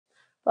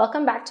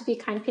Welcome back to Be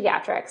Kind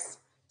Pediatrics.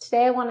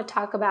 Today I want to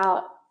talk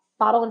about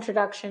bottle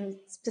introduction,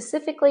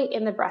 specifically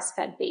in the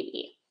breastfed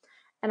baby.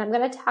 And I'm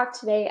going to talk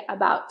today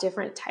about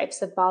different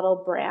types of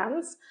bottle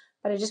brands,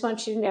 but I just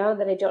want you to know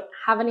that I don't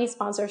have any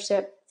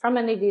sponsorship from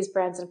any of these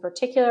brands in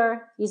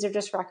particular. These are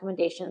just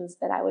recommendations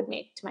that I would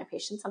make to my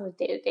patients on a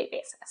day-to-day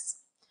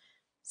basis.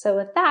 So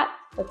with that,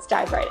 let's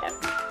dive right in.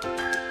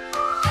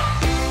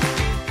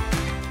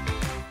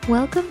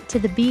 Welcome to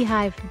the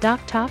Beehive Doc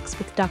Talks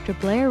with Dr.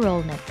 Blair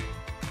Rolnick.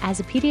 As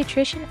a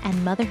pediatrician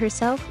and mother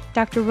herself,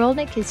 Dr.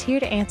 Rolnick is here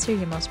to answer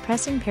your most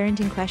pressing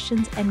parenting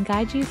questions and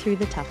guide you through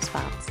the tough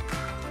spots.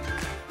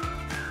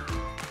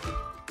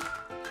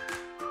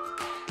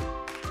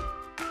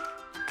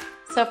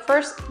 So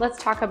first,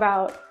 let's talk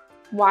about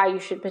why you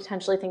should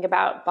potentially think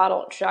about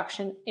bottle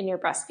introduction in your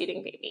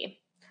breastfeeding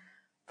baby.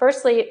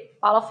 Firstly,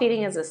 bottle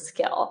feeding is a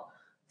skill.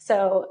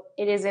 So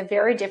it is a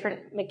very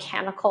different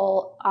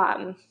mechanical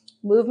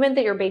movement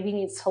that your baby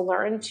needs to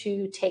learn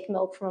to take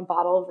milk from a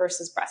bottle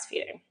versus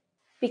breastfeeding.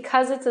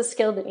 Because it's a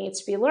skill that needs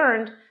to be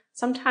learned,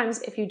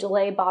 sometimes if you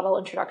delay bottle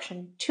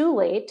introduction too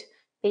late,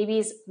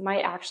 babies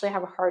might actually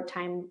have a hard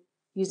time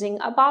using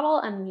a bottle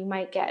and you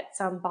might get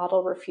some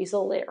bottle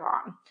refusal later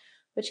on,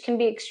 which can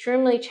be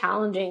extremely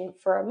challenging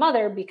for a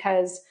mother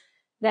because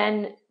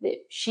then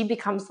she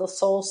becomes the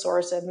sole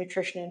source of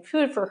nutrition and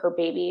food for her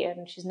baby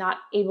and she's not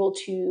able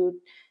to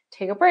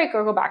take a break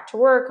or go back to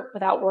work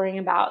without worrying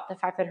about the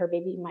fact that her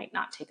baby might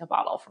not take a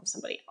bottle from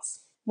somebody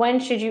else. When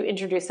should you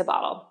introduce a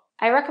bottle?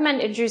 I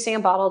recommend introducing a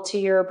bottle to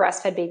your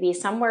breastfed baby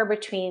somewhere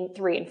between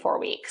 3 and 4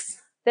 weeks.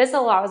 This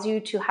allows you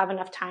to have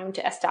enough time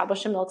to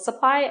establish a milk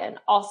supply, and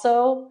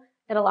also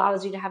it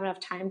allows you to have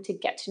enough time to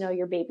get to know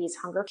your baby's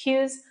hunger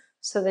cues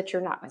so that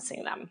you're not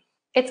missing them.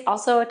 It's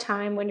also a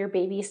time when your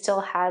baby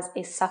still has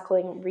a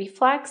suckling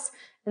reflex,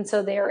 and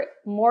so they're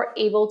more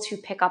able to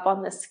pick up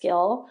on the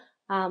skill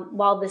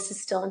while this is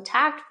still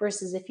intact,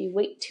 versus if you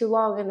wait too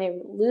long and they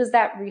lose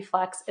that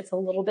reflex, it's a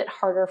little bit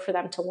harder for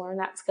them to learn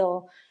that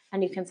skill,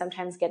 and you can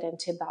sometimes get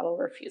into bottle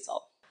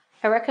refusal.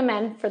 I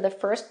recommend for the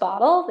first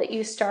bottle that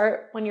you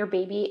start when your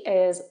baby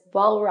is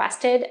well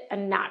rested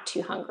and not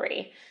too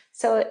hungry.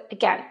 So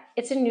again,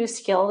 it's a new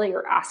skill that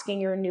you're asking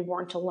your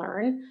newborn to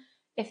learn.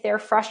 If they're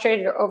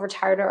frustrated or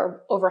overtired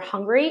or over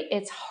hungry,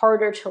 it's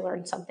harder to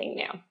learn something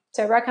new.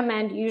 So I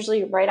recommend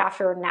usually right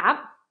after a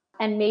nap,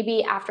 and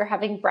maybe after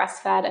having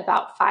breastfed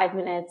about 5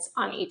 minutes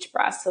on each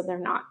breast so they're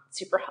not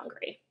super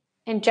hungry.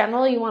 In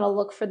general, you want to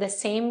look for the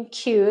same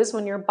cues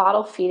when you're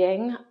bottle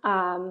feeding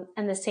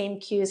and the same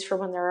cues for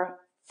when they're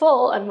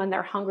full and when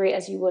they're hungry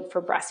as you would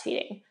for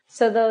breastfeeding.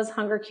 So those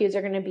hunger cues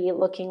are going to be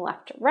looking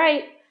left to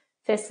right,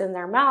 fists in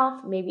their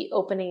mouth, maybe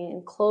opening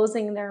and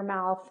closing their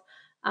mouth,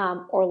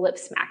 or lip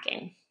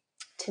smacking,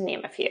 to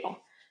name a few.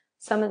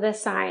 Some of the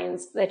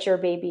signs that your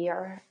baby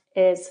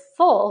is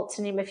full,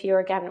 to name a few, are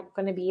again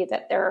going to be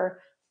that their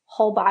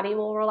whole body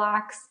will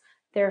relax,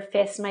 their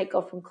fists might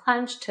go from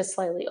clenched to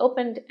slightly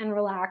opened and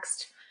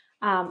relaxed,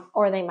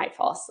 or they might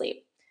fall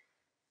asleep.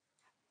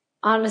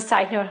 On a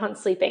side note on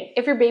sleeping,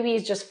 if your baby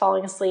is just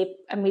falling asleep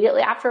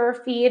immediately after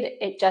a feed,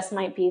 it just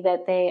might be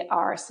that they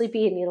are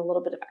sleepy and need a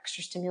little bit of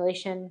extra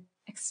stimulation,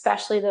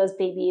 especially those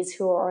babies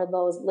who are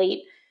those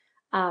late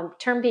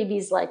term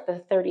babies like the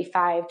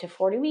 35 to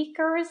 40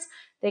 weekers.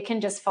 They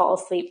can just fall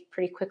asleep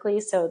pretty quickly,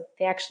 so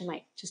they actually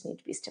might just need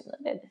to be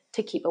stimulated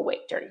to keep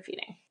awake during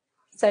feeding.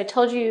 So I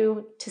told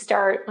you to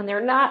start when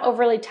they're not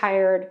overly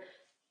tired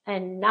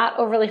and not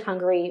overly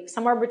hungry,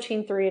 somewhere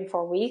between 3 and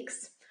 4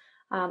 weeks.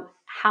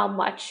 How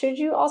much should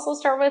you also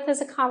start with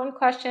is a common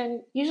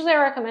question. Usually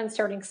I recommend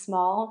starting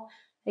small.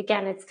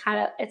 Again,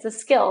 it's a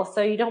skill,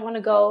 so you don't want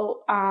to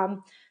go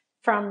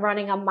from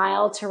running a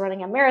mile to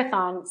running a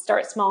marathon.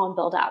 Start small and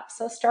build up.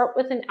 So start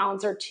with an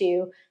ounce or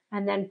two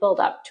and then build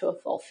up to a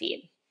full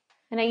feed.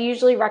 And I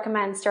usually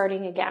recommend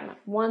starting again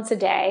once a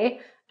day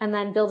and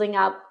then building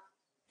up,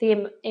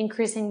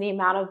 increasing the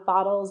amount of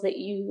bottles that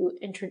you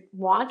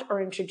want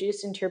or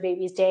introduce into your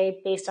baby's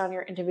day based on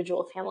your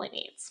individual family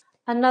needs.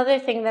 Another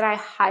thing that I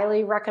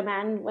highly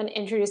recommend when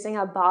introducing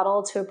a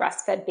bottle to a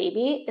breastfed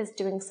baby is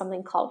doing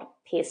something called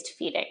paced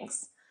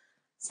feedings.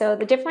 So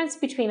the difference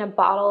between a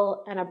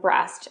bottle and a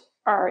breast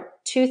are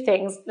two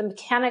things. The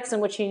mechanics in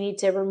which you need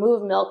to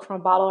remove milk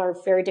from a bottle are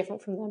very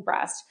different from the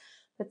breast.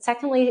 But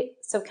secondly,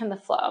 so can the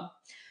flow.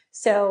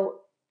 So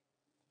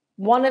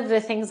one of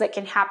the things that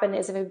can happen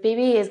is if a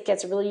baby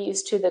gets really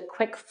used to the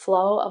quick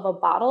flow of a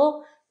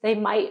bottle, they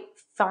might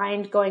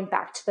find going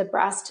back to the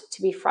breast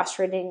to be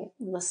frustrating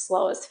when the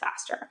flow is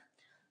faster.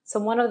 So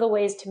one of the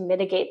ways to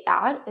mitigate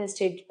that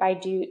is by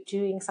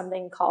doing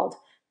something called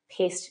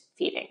paced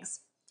feedings.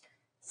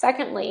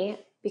 Secondly,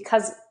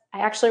 because I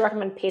actually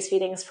recommend paced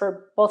feedings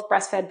for both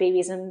breastfed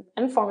babies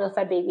and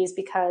formula-fed babies,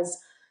 because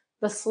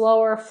the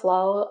slower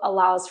flow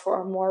allows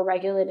for more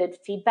regulated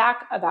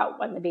feedback about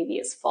when the baby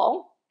is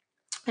full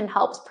and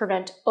helps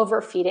prevent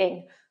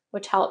overfeeding,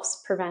 which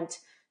helps prevent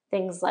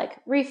things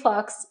like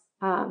reflux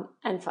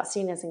and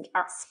fussiness and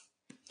gas.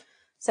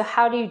 So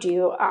how do you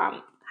do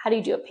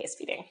a paced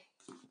feeding?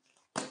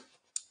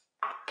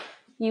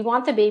 You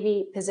want the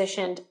baby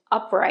positioned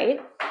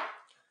upright.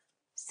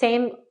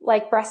 Same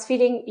like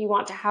breastfeeding, you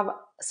want to have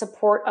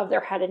support of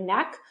their head and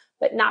neck,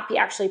 but not be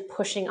actually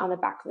pushing on the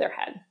back of their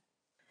head.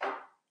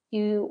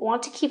 You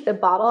want to keep the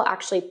bottle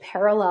actually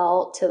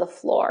parallel to the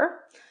floor.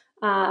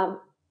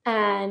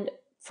 And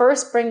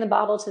first bring the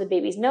bottle to the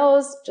baby's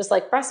nose, just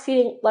like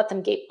breastfeeding, let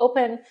them gape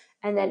open,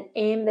 and then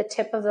aim the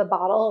tip of the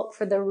bottle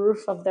for the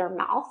roof of their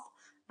mouth.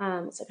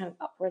 So kind of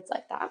upwards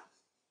like that.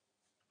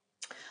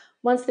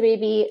 Let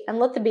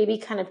the baby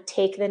kind of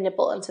take the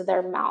nipple into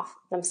their mouth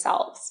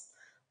themselves.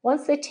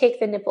 Once they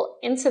take the nipple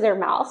into their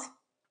mouth,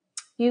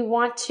 you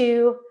want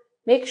to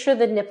make sure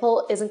the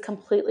nipple isn't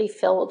completely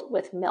filled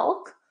with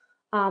milk,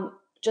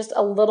 just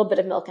a little bit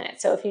of milk in it.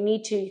 So if you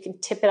need to, you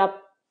can tip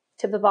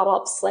the bottle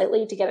up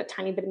slightly to get a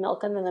tiny bit of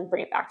milk in and then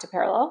bring it back to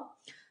parallel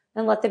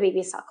and let the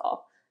baby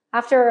suckle.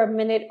 After a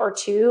minute or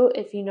two,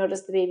 if you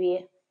notice the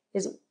baby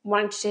is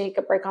wanting to take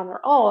a break on their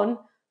own,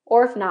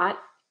 or if not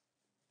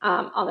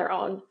on their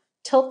own,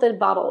 tilt the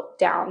bottle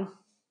down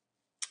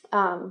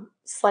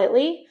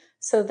slightly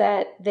so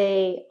that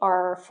they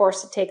are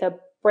forced to take a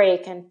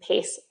break and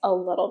pace a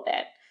little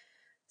bit.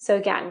 So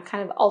again,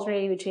 kind of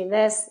alternating between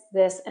this,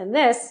 and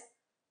this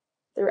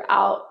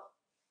throughout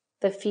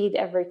the feed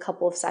every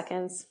couple of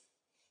seconds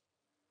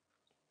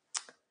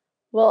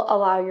will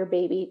allow your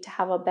baby to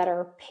have a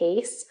better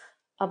pace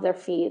of their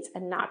feeds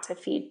and not to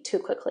feed too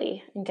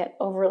quickly and get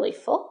overly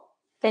full.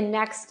 The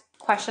next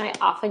question I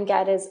often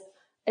get is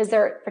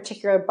there a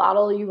particular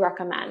bottle you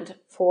recommend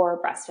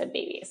for breastfed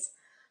babies?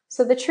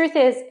 So the truth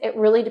is, it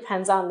really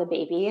depends on the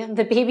baby.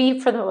 The baby,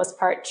 for the most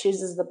part,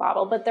 chooses the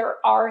bottle, but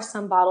there are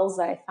some bottles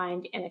that I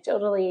find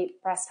anecdotally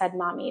breastfed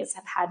mommies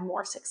have had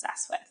more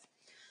success with.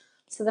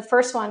 So the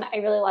first one I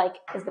really like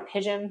is the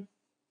Pigeon.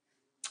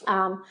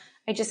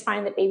 I just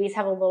find that babies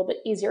have a little bit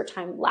easier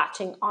time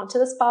latching onto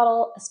this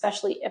bottle,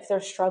 especially if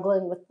they're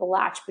struggling with the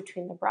latch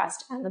between the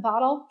breast and the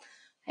bottle.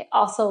 I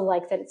also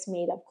like that it's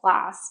made of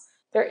glass.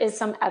 There is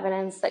some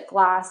evidence that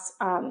glass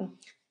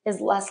is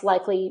less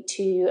likely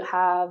to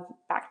have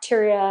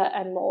bacteria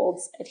and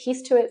molds adhere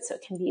to it, so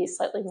it can be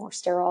slightly more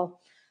sterile.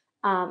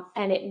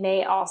 And it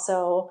may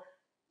also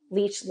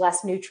leach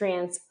less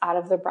nutrients out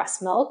of the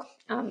breast milk,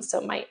 so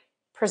it might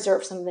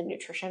preserve some of the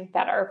nutrition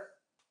better.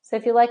 So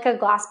if you like a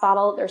glass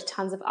bottle, there's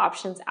tons of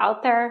options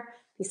out there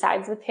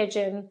besides the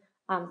Pigeon.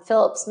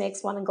 Philips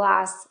makes one in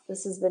glass.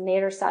 This is the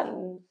Nader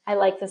Sutton. I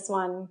like this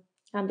one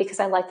because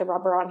I like the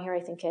rubber on here. I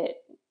think it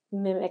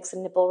mimics a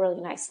nipple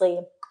really nicely.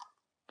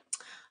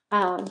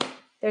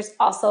 There's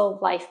also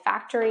Life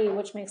Factory,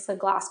 which makes a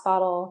glass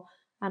bottle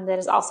that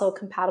is also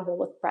compatible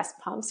with breast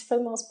pumps for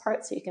the most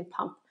part. So you can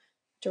pump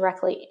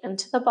directly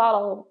into the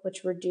bottle,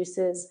 which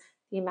reduces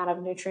the amount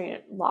of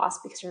nutrient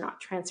loss because you're not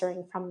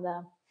transferring from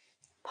the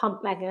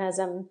pump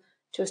mechanism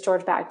to a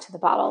storage bag to the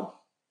bottle.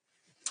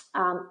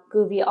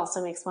 Goovy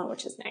also makes one,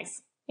 which is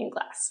nice in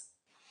glass.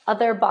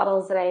 Other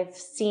bottles that I've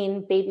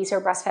seen babies who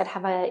are breastfed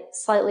have a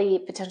slightly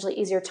potentially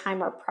easier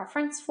time or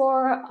preference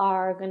for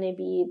are going to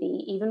be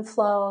the Even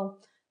Flow,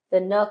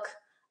 the Nook,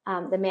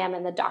 the MAM,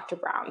 and the Dr.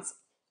 Brown's.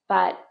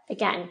 But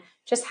again,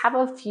 just have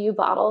a few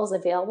bottles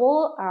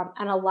available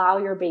and allow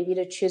your baby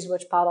to choose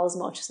which bottle is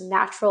most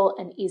natural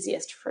and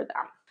easiest for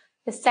them.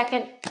 The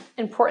second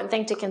important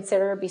thing to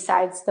consider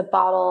besides the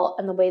bottle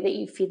and the way that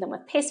you feed them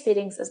with pace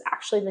feedings is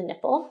actually the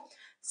nipple.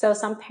 So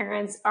some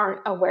parents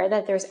aren't aware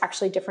that there's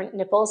actually different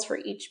nipples for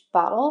each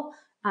bottle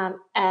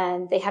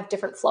and they have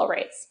different flow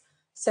rates.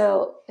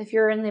 So if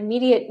you're in the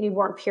immediate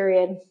newborn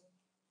period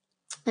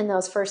in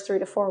those first 3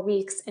 to 4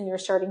 weeks and you're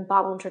starting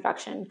bottle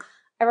introduction,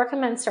 I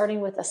recommend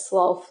starting with a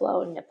slow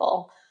flow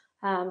nipple.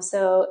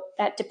 So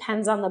that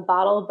depends on the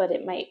bottle, but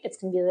it's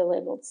going to be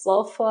labeled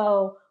slow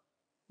flow,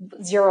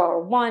 0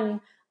 or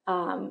 1,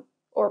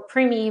 or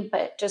preemie,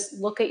 but just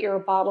look at your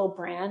bottle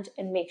brand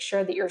and make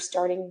sure that you're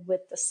starting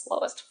with the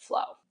slowest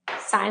flow.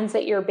 Signs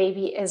that your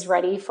baby is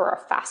ready for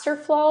a faster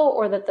flow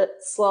or that the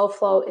slow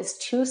flow is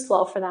too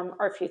slow for them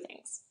are a few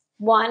things.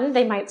 One,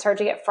 they might start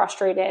to get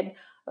frustrated.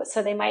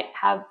 So they might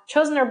have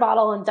chosen their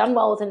bottle and done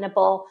well with a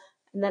nipple,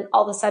 and then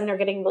all of a sudden they're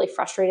getting really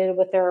frustrated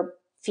with their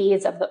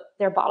feeds of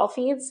their bottle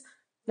feeds.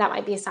 That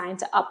might be a sign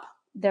to up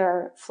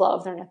their flow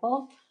of their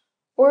nipple.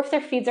 Or if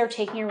their feeds are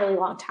taking a really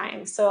long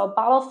time. So a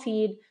bottle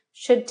feed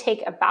should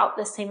take about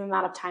the same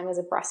amount of time as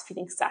a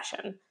breastfeeding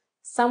session,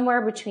 somewhere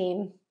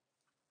between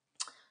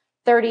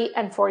 30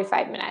 and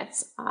 45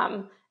 minutes.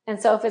 And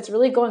so if it's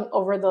really going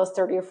over those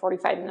 30 or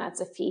 45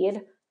 minutes of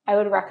feed, I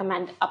would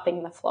recommend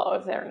upping the flow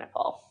of their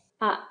nipple.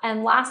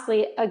 And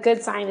lastly, a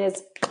good sign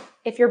is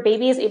if your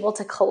baby is able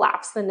to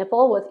collapse the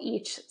nipple with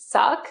each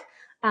suck,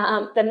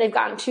 then they've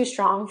gotten too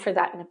strong for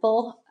that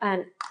nipple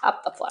and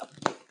up the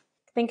flow.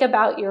 Think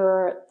about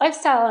your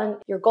lifestyle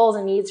and your goals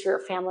and needs for your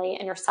family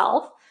and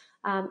yourself.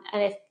 And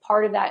if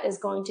part of that is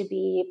going to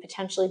be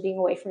potentially being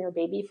away from your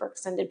baby for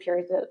extended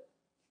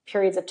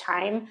periods of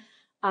time,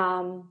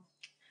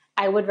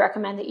 I would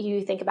recommend that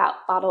you think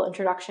about bottle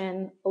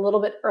introduction a little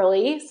bit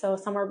early, so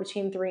somewhere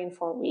between 3 and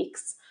 4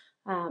 weeks,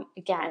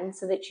 again,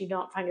 so that you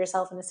don't find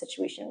yourself in a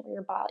situation where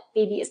your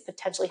baby is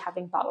potentially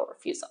having bottle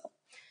refusal.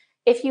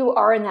 If you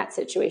are in that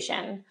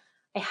situation,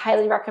 I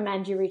highly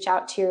recommend you reach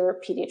out to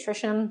your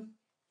pediatrician.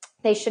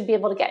 They should be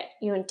able to get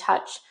you in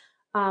touch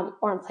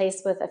or in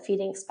place with a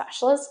feeding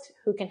specialist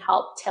who can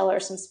help tailor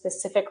some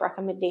specific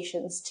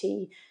recommendations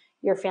to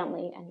your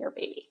family and your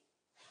baby.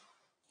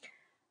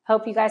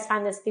 Hope you guys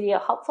find this video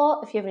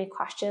helpful. If you have any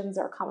questions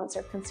or comments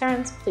or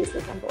concerns, please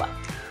leave them below.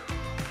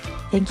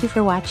 Thank you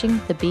for watching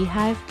the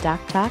Beehive Doc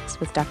Talks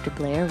with Dr.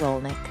 Blair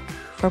Rolnick.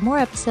 For more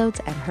episodes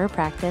and her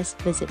practice,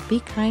 visit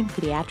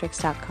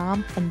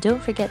BeKindPediatrics.com and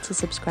don't forget to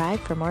subscribe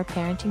for more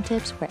parenting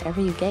tips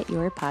wherever you get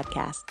your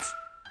podcasts.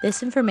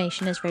 This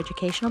information is for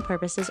educational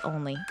purposes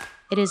only.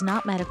 It is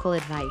not medical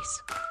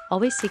advice.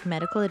 Always seek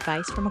medical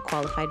advice from a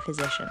qualified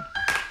physician.